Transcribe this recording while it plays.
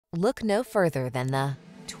Look no further than the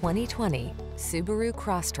 2020 Subaru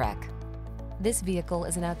Crosstrek. This vehicle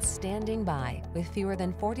is an outstanding buy with fewer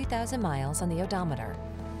than 40,000 miles on the odometer.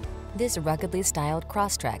 This ruggedly styled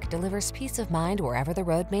Crosstrek delivers peace of mind wherever the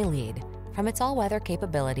road may lead. From its all-weather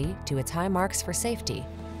capability to its high marks for safety,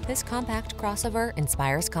 this compact crossover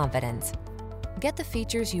inspires confidence. Get the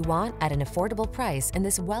features you want at an affordable price in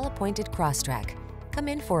this well-appointed Crosstrek. Come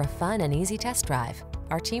in for a fun and easy test drive.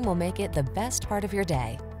 Our team will make it the best part of your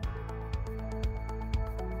day.